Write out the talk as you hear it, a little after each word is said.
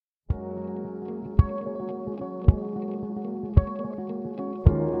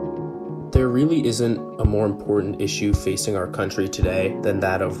There really isn't a more important issue facing our country today than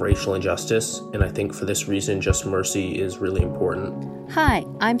that of racial injustice, and I think for this reason, Just Mercy is really important. Hi,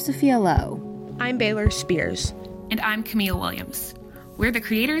 I'm Sophia Lowe. I'm Baylor Spears. And I'm Camille Williams. We're the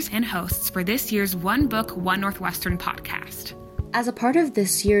creators and hosts for this year's One Book, One Northwestern podcast. As a part of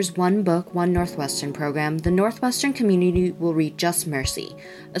this year's One Book, One Northwestern program, the Northwestern community will read Just Mercy,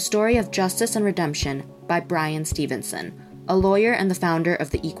 a story of justice and redemption by Bryan Stevenson, a lawyer and the founder of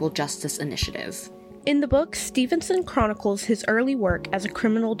the Equal Justice Initiative. In the book, Stevenson chronicles his early work as a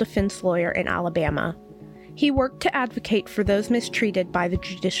criminal defense lawyer in Alabama. He worked to advocate for those mistreated by the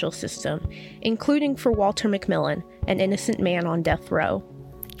judicial system, including for Walter McMillian, an innocent man on death row.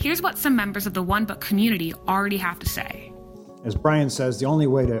 Here's what some members of the One Book community already have to say. As Bryan says, the only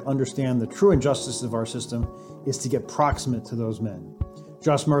way to understand the true injustice of our system is to get proximate to those men.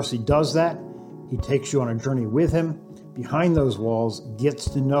 Just Mercy does that. He takes you on a journey with him, behind those walls, gets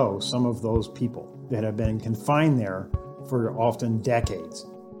to know some of those people that have been confined there for often decades.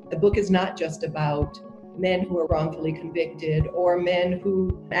 The book is not just about men who are wrongfully convicted or men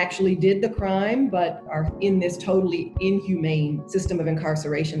who actually did the crime but are in this totally inhumane system of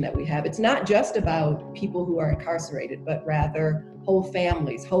incarceration that we have. It's not just about people who are incarcerated, but rather whole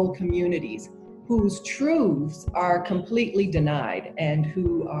families, whole communities whose truths are completely denied and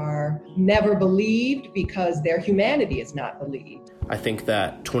who are never believed because their humanity is not believed. I think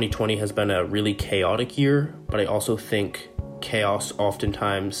that 2020 has been a really chaotic year, but I also think chaos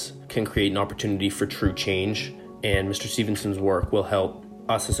oftentimes can create an opportunity for true change, and Mr. Stevenson's work will help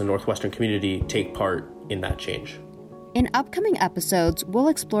us as a Northwestern community take part in that change. In upcoming episodes, we'll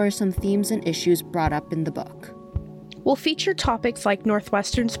explore some themes and issues brought up in the book. We'll feature topics like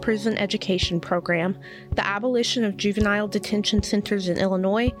Northwestern's prison education program, the abolition of juvenile detention centers in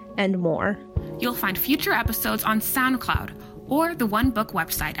Illinois, and more. You'll find future episodes on SoundCloud or the One Book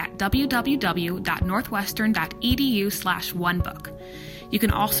website at www.northwestern.edu/onebook. You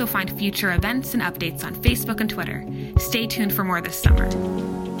can also find future events and updates on Facebook and Twitter. Stay tuned for more this summer.